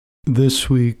This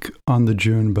week on the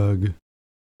June Bug.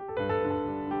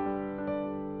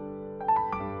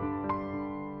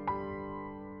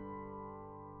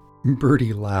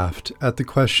 Birdy laughed at the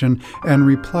question and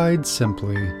replied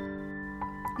simply,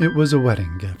 "It was a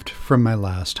wedding gift from my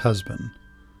last husband."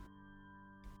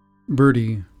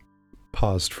 Birdy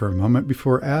paused for a moment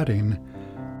before adding,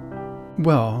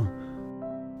 "Well,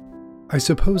 I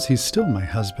suppose he's still my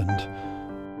husband,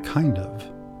 kind of."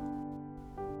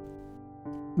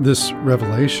 This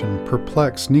revelation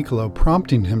perplexed Nicolo,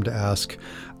 prompting him to ask,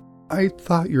 "I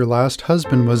thought your last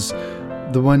husband was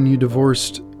the one you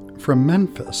divorced from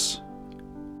Memphis."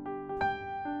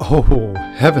 "Oh,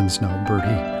 heavens no,"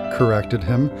 Birdy corrected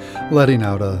him, letting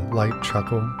out a light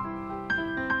chuckle.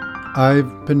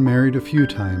 "I've been married a few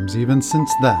times even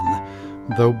since then,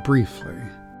 though briefly."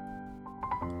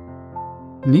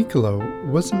 Nicolo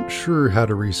wasn't sure how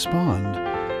to respond.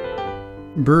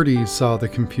 Birdy saw the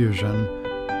confusion.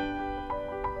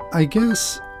 "I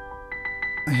guess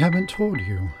I haven't told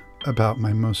you about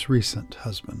my most recent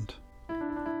husband."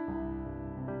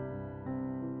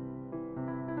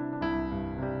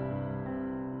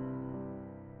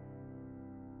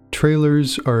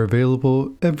 Trailers are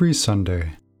available every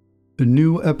Sunday.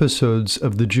 New episodes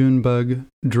of The June Bug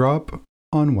drop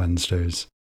on Wednesdays.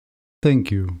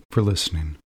 Thank you for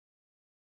listening.